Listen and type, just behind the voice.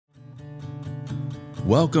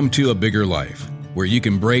Welcome to A Bigger Life, where you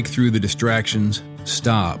can break through the distractions,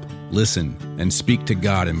 stop, listen, and speak to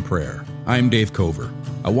God in prayer. I'm Dave Cover.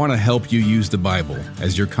 I want to help you use the Bible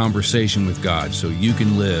as your conversation with God so you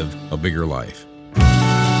can live a bigger life.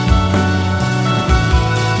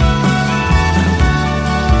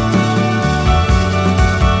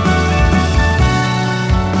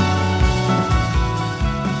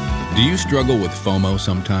 Do you struggle with FOMO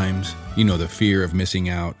sometimes? You know, the fear of missing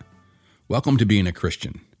out. Welcome to being a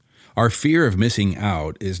Christian. Our fear of missing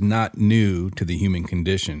out is not new to the human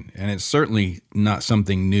condition, and it's certainly not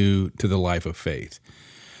something new to the life of faith.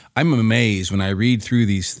 I'm amazed when I read through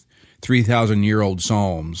these 3,000-year-old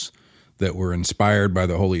Psalms that were inspired by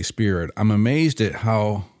the Holy Spirit. I'm amazed at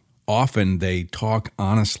how often they talk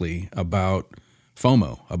honestly about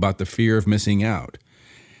FOMO, about the fear of missing out.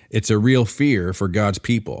 It's a real fear for God's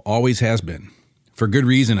people, always has been. For good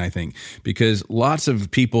reason, I think, because lots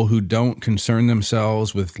of people who don't concern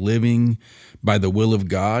themselves with living by the will of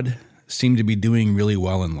God seem to be doing really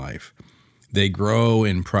well in life. They grow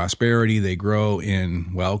in prosperity, they grow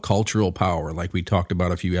in, cultural power, like we talked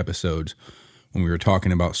about a few episodes when we were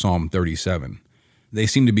talking about Psalm 37. They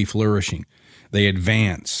seem to be flourishing. They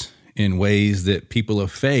advance in ways that people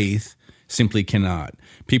of faith simply cannot.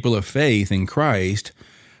 People of faith in Christ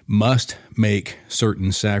must make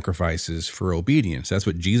certain sacrifices for obedience. That's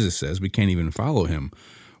what Jesus says. We can't even follow him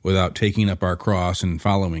without taking up our cross and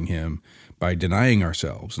following him by denying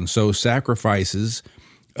ourselves. And so sacrifices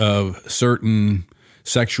of certain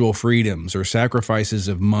sexual freedoms or sacrifices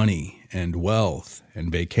of money and wealth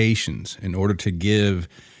and vacations in order to give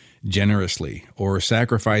generously, or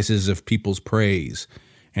sacrifices of people's praise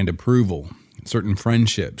and approval, certain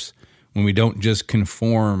friendships when we don't just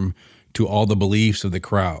conform to all the beliefs of the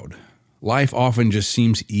crowd. Life often just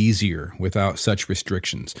seems easier without such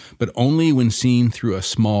restrictions, but only when seen through a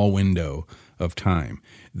small window of time.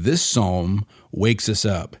 This psalm wakes us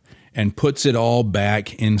up and puts it all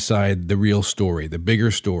back inside the real story, the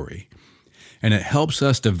bigger story. And it helps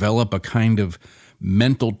us develop a kind of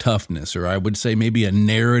mental toughness, or I would say maybe a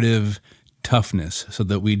narrative toughness, so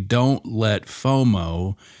that we don't let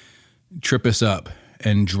FOMO trip us up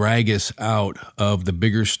and drag us out of the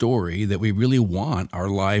bigger story that we really want our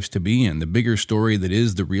lives to be in, the bigger story that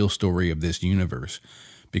is the real story of this universe.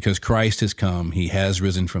 Because Christ has come, he has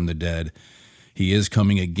risen from the dead, he is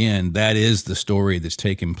coming again. That is the story that's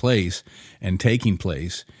taking place, and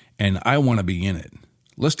I want to be in it.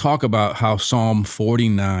 Let's talk about how Psalm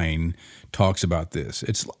 49 talks about this.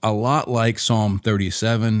 It's a lot like Psalm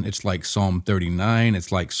 37, it's like Psalm 39,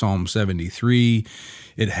 it's like Psalm 73.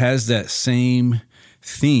 It has that same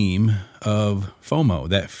theme of FOMO,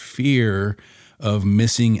 that fear of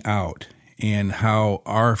missing out, and how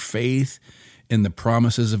our faith in the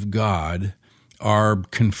promises of God are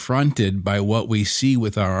confronted by what we see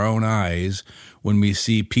with our own eyes when we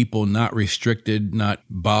see people not restricted, not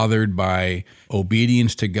bothered by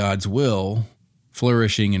obedience to God's will,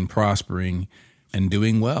 flourishing and prospering and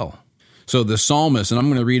doing well. So the psalmist, and I'm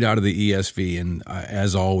going to read out of the ESV, and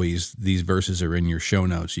as always, these verses are in your show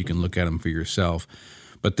notes. You can look at them for yourself.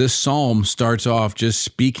 But this psalm starts off just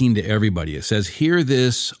speaking to everybody. It says, "Hear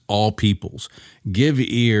this, all peoples. Give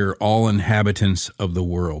ear, all inhabitants of the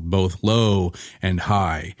world, both low and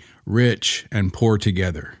high, rich and poor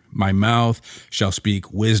together. My mouth shall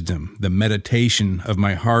speak wisdom. The meditation of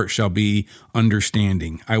my heart shall be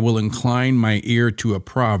understanding. I will incline my ear to a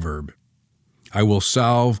proverb. I will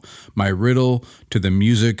solve my riddle to the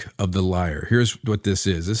music of the lyre." Here's what this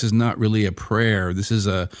is. This is not really a prayer. This is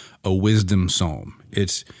a wisdom psalm.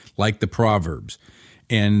 It's like the Proverbs.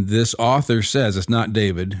 And this author says, it's not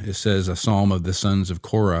David, it says a psalm of the sons of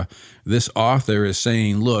Korah. This author is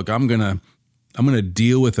saying, look, I'm going to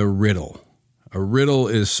deal with a riddle. A riddle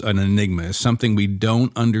is an enigma. It's something we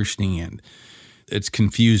don't understand. It's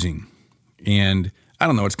confusing. And I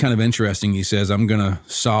don't know, it's kind of interesting. He says, I'm going to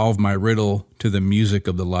solve my riddle to the music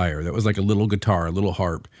of the lyre. That was like a little guitar, a little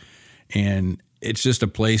harp. And it's just a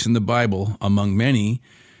place in the Bible, among many,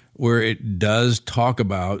 where it does talk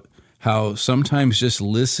about how sometimes just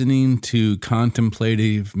listening to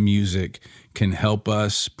contemplative music can help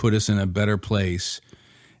us, put us in a better place,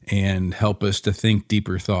 and help us to think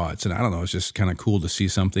deeper thoughts. And I don't know, it's just kind of cool to see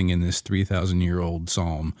something in this 3,000-year-old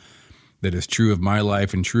psalm that is true of my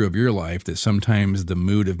life and true of your life, that sometimes the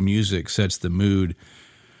mood of music sets the mood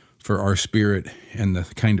for our spirit and the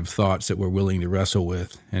kind of thoughts that we're willing to wrestle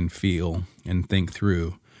with and feel and think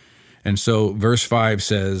through. And so verse 5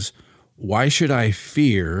 says, "Why should I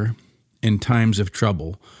fear in times of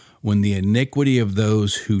trouble when the iniquity of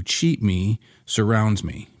those who cheat me surrounds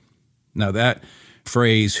me?" Now that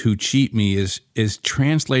phrase, "who cheat me," is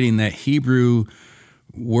translating that Hebrew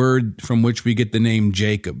word from which we get the name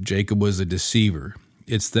Jacob. Jacob was a deceiver.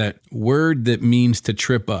 It's that word that means to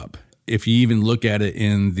trip up. If you even look at it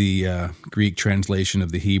in the Greek translation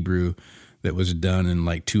of the Hebrew that was done in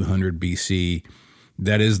like 200 BC,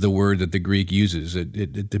 that is the word that the Greek uses,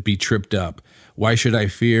 to be tripped up. Why should I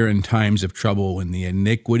fear in times of trouble when the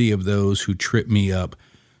iniquity of those who trip me up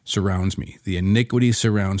surrounds me? The iniquity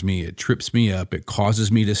surrounds me. It trips me up. It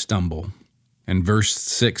causes me to stumble. And verse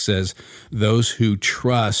 6 says, those who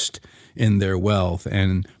trust in their wealth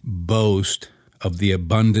and boast of the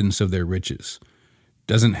abundance of their riches.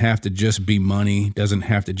 Doesn't have to just be money, doesn't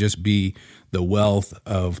have to just be the wealth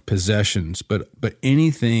of possessions, but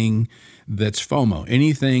anything that's FOMO,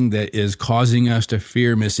 anything that is causing us to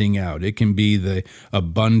fear missing out. It can be the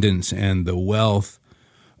abundance and the wealth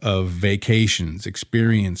of vacations,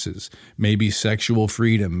 experiences, maybe sexual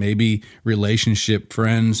freedom, maybe relationship,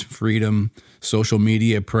 friends, freedom, social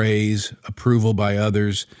media praise, approval by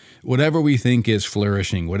others, whatever we think is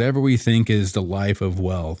flourishing, whatever we think is the life of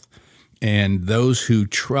wealth. And those who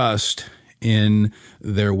trust in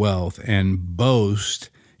their wealth and boast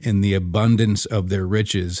in the abundance of their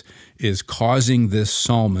riches is causing this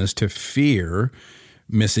psalmist to fear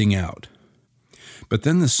missing out. But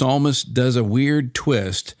then the psalmist does a weird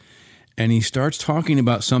twist, and he starts talking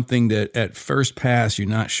about something that at first pass you're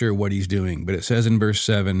not sure what he's doing. But it says in verse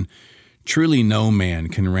 7, truly no man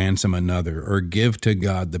can ransom another or give to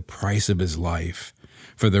God the price of his life,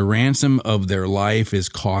 for the ransom of their life is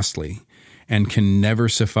costly and can never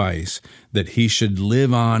suffice, that he should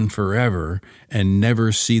live on forever and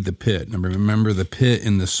never see the pit. Now remember, the pit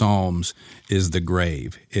in the Psalms is the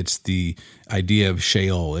grave. It's the idea of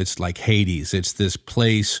Sheol. It's like Hades. It's this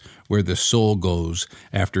place where the soul goes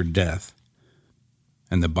after death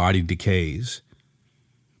and the body decays.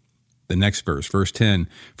 The next verse, verse 10,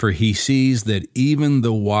 for he sees that even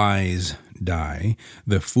the wise die,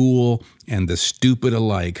 the fool and the stupid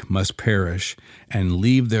alike must perish and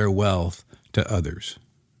leave their wealth to others.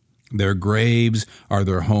 Their graves are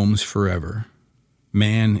their homes forever.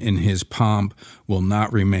 Man in his pomp will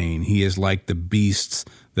not remain. He is like the beasts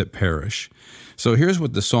that perish. So here's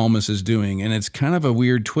what the psalmist is doing, and it's kind of a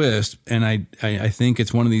weird twist, and I think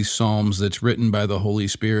it's one of these psalms that's written by the Holy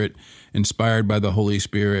Spirit, inspired by the Holy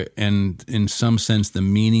Spirit, and in some sense the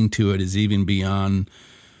meaning to it is even beyond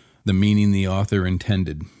the meaning the author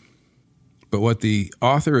intended. But what the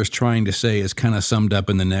author is trying to say is kind of summed up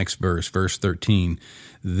in the next verse, verse 13.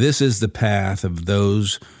 This is the path of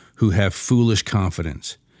those who have foolish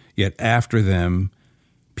confidence, yet after them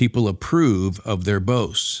people approve of their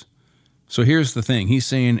boasts. So here's the thing. He's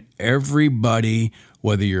saying everybody,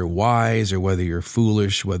 whether you're wise or whether you're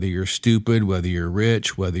foolish, whether you're stupid, whether you're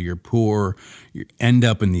rich, whether you're poor, you end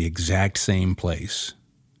up in the exact same place.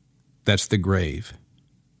 That's the grave.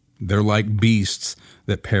 They're like beasts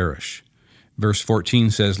that perish. Verse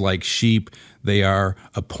 14 says, like sheep, they are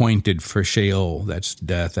appointed for Sheol. That's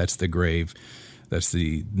death. That's the grave. That's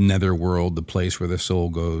the netherworld, the place where the soul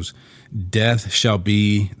goes. Death shall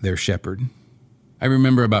be their shepherd. I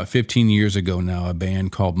remember about 15 years ago now, a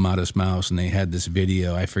band called Modest Mouse, and they had this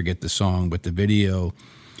video. I forget the song, but the video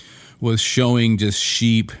was showing just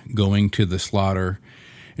sheep going to the slaughter.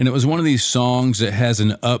 And it was one of these songs that has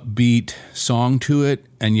an upbeat song to it,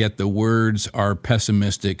 and yet the words are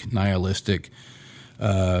pessimistic, nihilistic,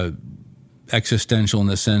 existential in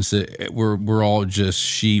the sense that we're all just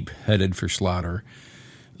sheep headed for slaughter.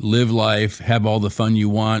 Live life, have all the fun you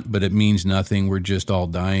want, but it means nothing. We're just all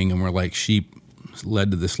dying, and we're like sheep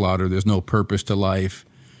led to the slaughter. There's no purpose to life.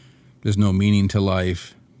 There's no meaning to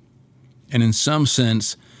life. And in some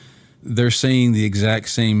sense, they're saying the exact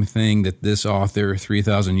same thing that this author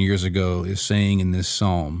 3,000 years ago is saying in this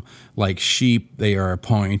psalm. Like sheep, they are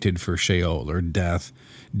appointed for Sheol, or death.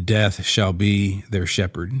 Death shall be their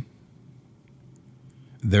shepherd.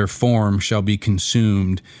 Their form shall be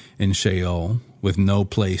consumed in Sheol, with no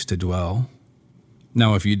place to dwell.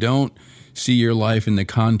 Now, if you don't see your life in the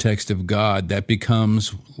context of God, that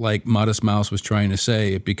becomes, like Modest Mouse was trying to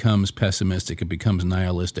say, it becomes pessimistic, it becomes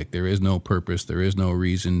nihilistic. There is no purpose, there is no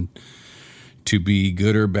reason to be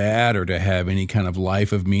good or bad or to have any kind of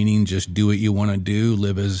life of meaning. Just do what you want to do,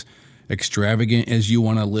 live as extravagant as you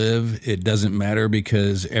want to live. It doesn't matter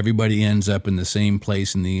because everybody ends up in the same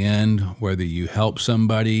place in the end, whether you help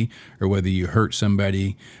somebody or whether you hurt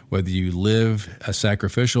somebody, whether you live a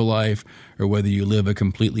sacrificial life or whether you live a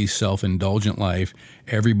completely self-indulgent life.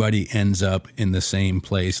 Everybody ends up in the same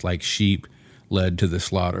place, like sheep led to the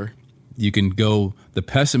slaughter. You can go the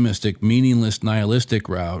pessimistic, meaningless, nihilistic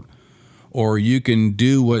route, or you can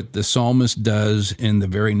do what the psalmist does in the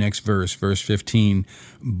very next verse, verse 15,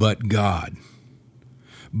 but God.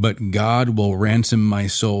 But God will ransom my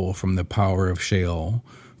soul from the power of Sheol,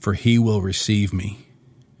 for he will receive me.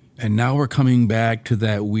 And now we're coming back to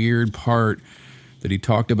that weird part that he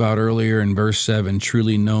talked about earlier in verse 7.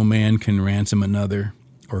 Truly no man can ransom another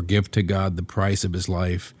or give to God the price of his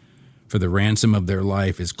life. For the ransom of their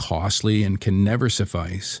life is costly and can never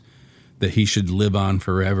suffice, that he should live on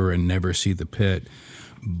forever and never see the pit.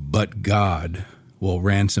 But God will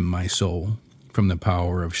ransom my soul from the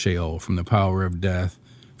power of Sheol, from the power of death,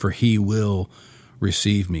 for he will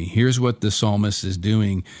receive me. Here's what the psalmist is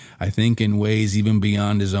doing, I think in ways even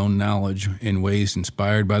beyond his own knowledge, in ways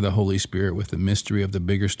inspired by the Holy Spirit with the mystery of the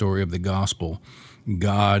bigger story of the gospel.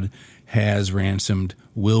 God has ransomed,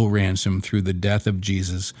 will ransom through the death of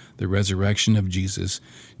Jesus, the resurrection of Jesus.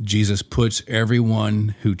 Jesus puts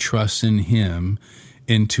everyone who trusts in him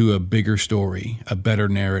into a bigger story, a better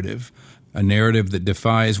narrative, a narrative that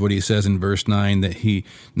defies what he says in verse 9, that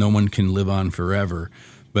no one can live on forever.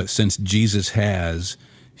 But since Jesus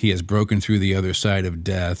he has broken through the other side of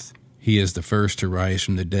death. He is the first to rise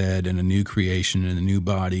from the dead and a new creation and a new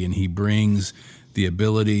body, and he brings the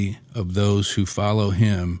ability of those who follow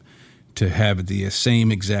him to have the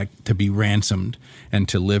same exact, to be ransomed and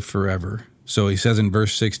to live forever. So he says in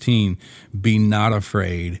verse 16, be not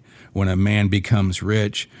afraid when a man becomes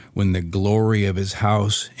rich, when the glory of his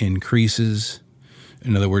house increases.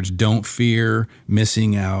 In other words, don't fear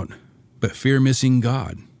missing out, but fear missing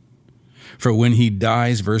God. For when he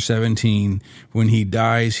dies, verse 17, when he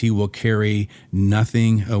dies, he will carry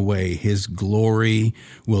nothing away. His glory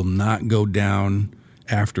will not go down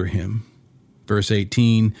after him. Verse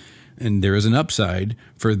 18, and there is an upside,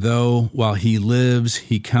 for though while he lives,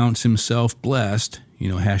 he counts himself blessed,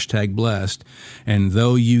 hashtag blessed, and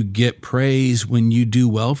though you get praise when you do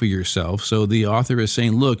well for yourself. So the author is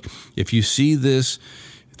saying, look, if you see this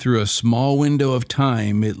through a small window of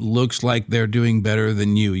time, it looks like they're doing better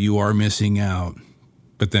than you. You are missing out.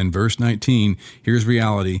 But then verse 19, here's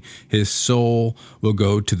reality. His soul will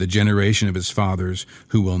go to the generation of his fathers,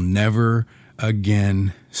 who will never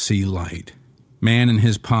again see light. Man in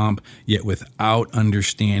his pomp, yet without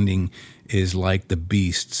understanding, is like the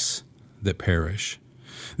beasts that perish.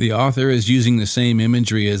 The author is using the same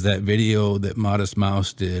imagery as that video that Modest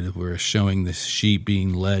Mouse did, where it's showing the sheep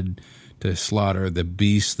being led to slaughter, the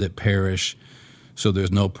beasts that perish. So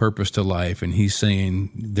there's no purpose to life. And he's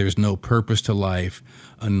saying there's no purpose to life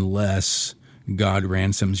unless God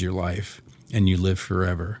ransoms your life and you live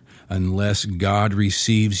forever. Unless God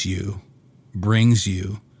receives you, brings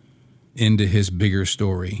you into his bigger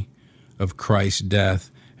story of Christ's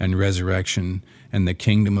death and resurrection and the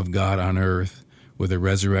kingdom of God on earth with a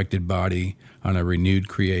resurrected body on a renewed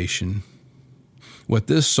creation. What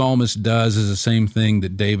this psalmist does is the same thing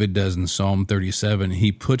that David does in Psalm 37.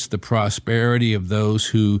 He puts the prosperity of those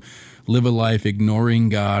who live a life ignoring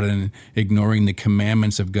God and ignoring the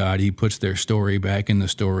commandments of God. He puts their story back in the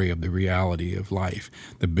story of the reality of life,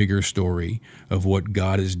 the bigger story of what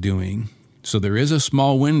God is doing. So there is a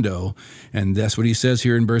small window, and that's what he says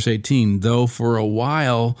here in verse 18. Though for a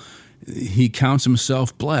while he counts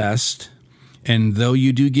himself blessed, and though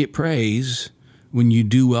you do get praise when you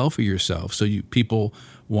do well for yourself, so people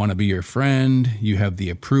want to be your friend, you have the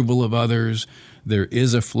approval of others, there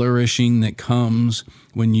is a flourishing that comes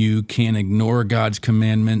when you can ignore God's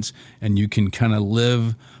commandments and you can kind of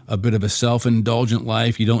live a bit of a self-indulgent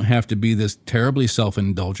life. You don't have to be this terribly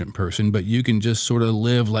self-indulgent person, but you can just sort of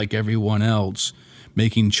live like everyone else,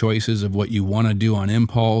 making choices of what you want to do on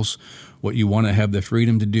impulse, what you want to have the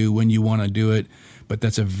freedom to do when you want to do it. But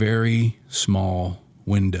that's a very small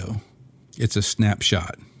window. It's a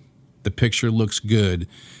snapshot. The picture looks good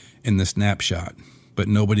in the snapshot, but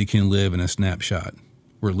nobody can live in a snapshot.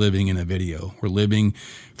 We're living in a video. We're living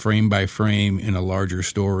frame by frame in a larger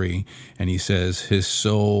story. And he says his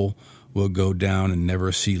soul will go down and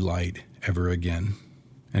never see light ever again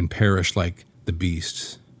and perish like the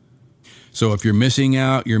beasts. So if you're missing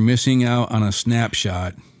out on a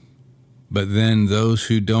snapshot. But then those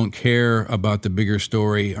who don't care about the bigger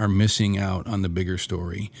story are missing out on the bigger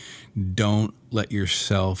story. Don't let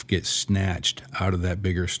yourself get snatched out of that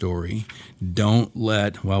bigger story. Don't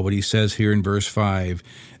let, what he says here in verse 5,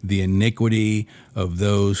 the iniquity of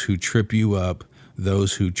those who trip you up,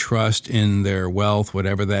 those who trust in their wealth,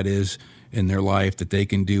 whatever that is in their life that they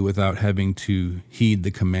can do without having to heed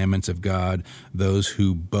the commandments of God, those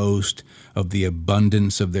who boast of the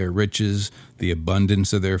abundance of their riches, the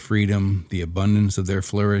abundance of their freedom, the abundance of their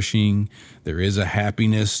flourishing. There is a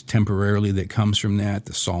happiness temporarily that comes from that.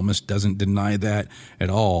 The psalmist doesn't deny that at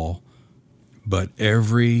all. But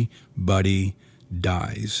everybody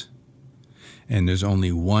dies. And there's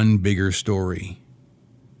only one bigger story.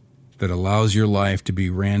 that allows your life to be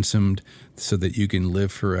ransomed so that you can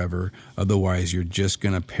live forever. Otherwise, you're just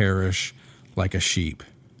going to perish like a sheep.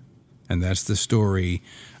 And that's the story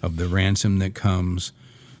of the ransom that comes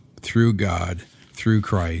through God, through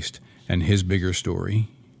Christ, and his bigger story.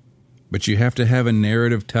 But you have to have a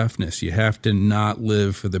narrative toughness. You have to not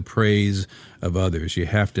live for the praise of others. You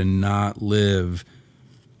have to not live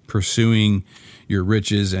pursuing your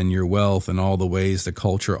riches and your wealth in all the ways the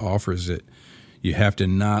culture offers it. You have to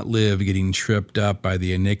not live getting tripped up by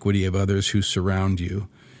the iniquity of others who surround you.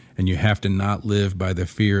 And you have to not live by the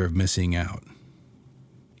fear of missing out.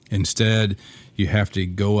 Instead, you have to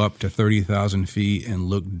go up to 30,000 feet and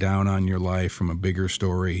look down on your life from a bigger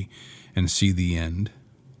story and see the end.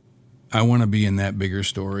 I want to be in that bigger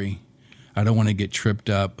story. I don't want to get tripped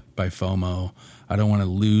up by FOMO. I don't want to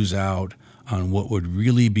lose out on what would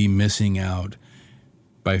really be missing out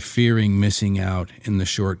by fearing missing out in the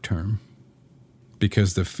short term.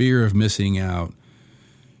 Because the fear of missing out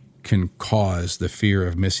can cause the fear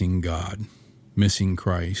of missing God, missing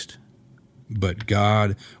Christ. But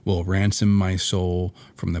God will ransom my soul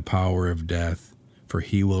from the power of death, for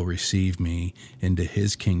he will receive me into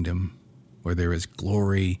his kingdom, where there is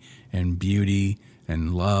glory and beauty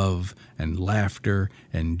and love and laughter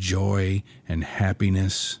and joy and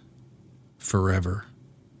happiness forever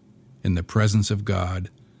in the presence of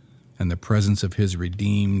God and the presence of his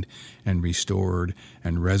redeemed and restored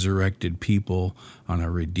and resurrected people on a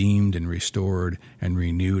redeemed and restored and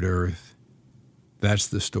renewed earth. That's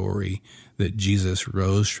the story that Jesus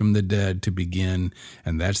rose from the dead to begin,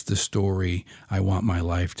 and that's the story I want my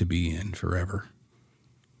life to be in forever.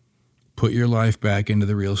 Put your life back into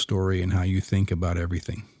the real story and how you think about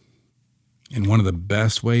everything. And one of the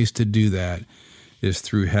best ways to do that is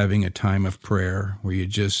through having a time of prayer where you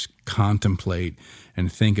just contemplate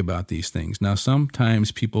and think about these things. Now,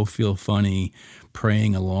 sometimes people feel funny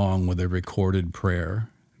praying along with a recorded prayer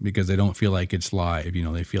because they don't feel like it's live. You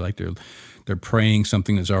know, they feel like they're praying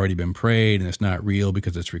something that's already been prayed and it's not real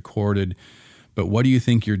because it's recorded. But what do you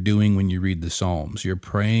think you're doing when you read the Psalms? You're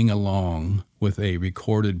praying along with a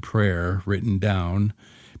recorded prayer written down,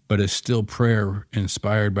 but it's still prayer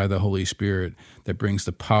inspired by the Holy Spirit that brings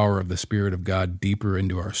the power of the Spirit of God deeper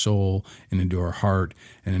into our soul and into our heart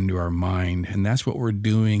and into our mind. And that's what we're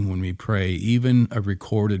doing when we pray. Even a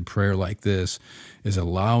recorded prayer like this is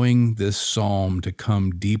allowing this psalm to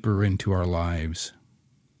come deeper into our lives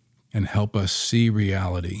and help us see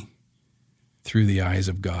reality through the eyes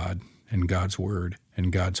of God and God's Word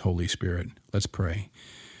and God's Holy Spirit. Let's pray.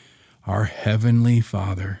 Our Heavenly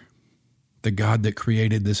Father, the God that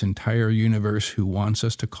created this entire universe, who wants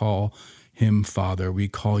us to call him Father, we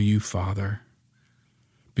call you Father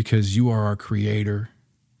because you are our Creator.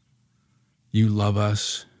 You love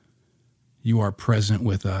us. You are present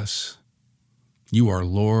with us. You are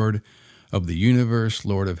Lord of the universe,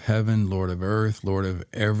 Lord of heaven, Lord of earth, Lord of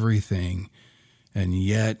everything. And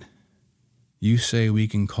yet, you say we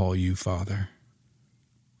can call you Father.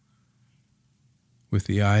 With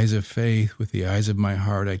the eyes of faith, with the eyes of my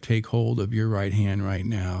heart, I take hold of your right hand right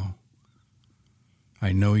now.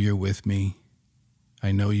 I know you're with me.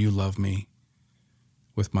 I know you love me.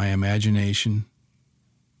 With my imagination,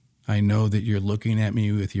 I know that you're looking at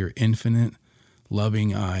me with your infinite,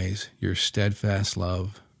 loving eyes, your steadfast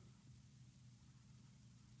love.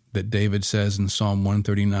 That David says in Psalm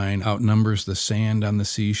 139 outnumbers the sand on the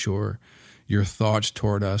seashore. Your thoughts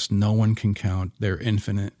toward us, no one can count. They're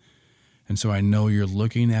infinite. And so I know you're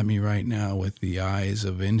looking at me right now with the eyes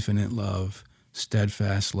of infinite love,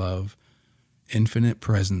 steadfast love, infinite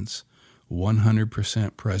presence,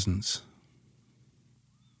 100% presence.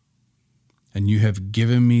 And you have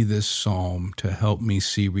given me this psalm to help me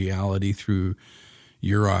see reality through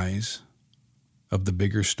your eyes of the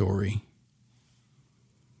bigger story.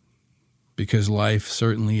 Because life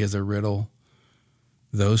certainly is a riddle.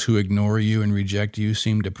 Those who ignore you and reject you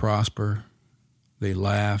seem to prosper. They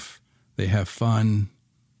laugh. They have fun,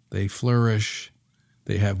 they flourish,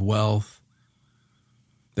 they have wealth,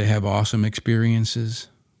 they have awesome experiences,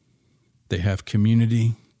 they have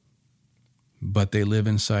community, but they live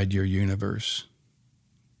inside your universe.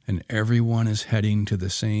 And everyone is heading to the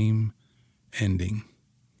same ending,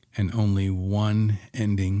 and only one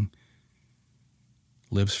ending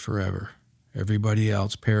lives forever. Everybody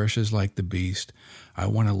else perishes like the beast. I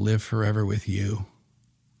want to live forever with you.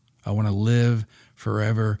 I want to live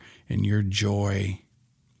forever in your joy,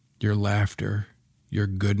 your laughter, your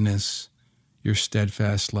goodness, your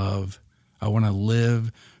steadfast love. I want to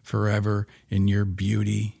live forever in your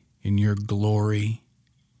beauty, in your glory,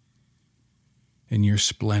 in your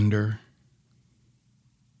splendor,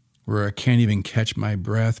 where I can't even catch my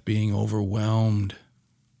breath being overwhelmed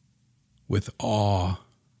with awe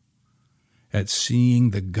at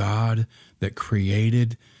seeing the God that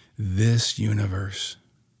created this universe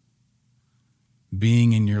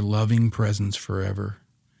being in your loving presence forever,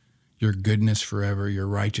 your goodness forever, your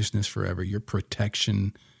righteousness forever, your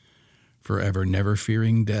protection forever, never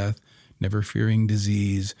fearing death, never fearing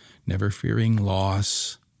disease, never fearing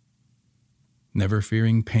loss, never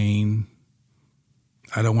fearing pain.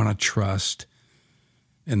 I don't want to trust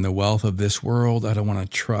in the wealth of this world. I don't want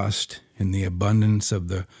to trust in the abundance of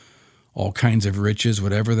the all kinds of riches,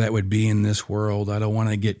 whatever that would be in this world. I don't want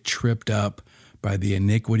to get tripped up by the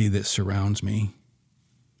iniquity that surrounds me.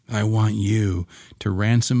 I want you to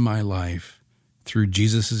ransom my life through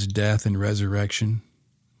Jesus' death and resurrection.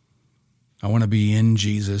 I want to be in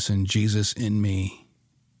Jesus and Jesus in me.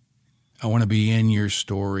 I want to be in your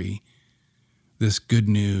story, this good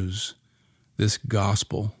news, this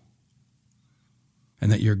gospel,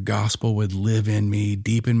 and that your gospel would live in me,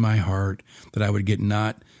 deep in my heart, that I would get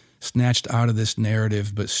not snatched out of this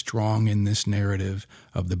narrative, but strong in this narrative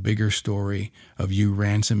of the bigger story of you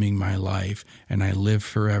ransoming my life, and I live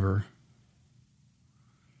forever.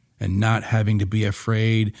 And not having to be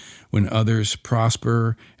afraid when others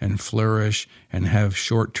prosper and flourish and have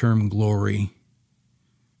short-term glory.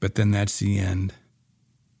 But then that's the end.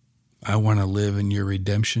 I want to live in your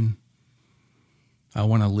redemption. I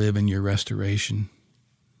want to live in your restoration.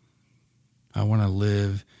 I want to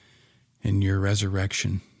live in your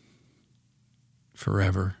resurrection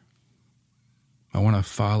forever. I want to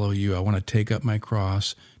follow you. I want to take up my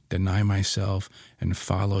cross, deny myself, and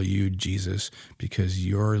follow you, Jesus, because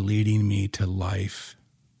you're leading me to life,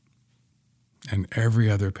 and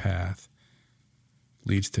every other path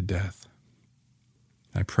leads to death.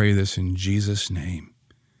 I pray this in Jesus' name.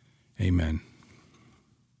 Amen.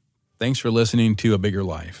 Thanks for listening to A Bigger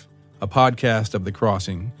Life, a podcast of The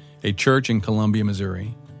Crossing, a church in Columbia,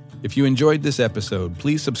 Missouri. If you enjoyed this episode,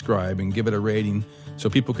 please subscribe and give it a rating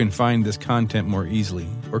so people can find this content more easily,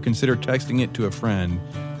 or consider texting it to a friend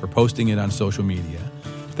or posting it on social media.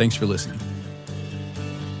 Thanks for listening.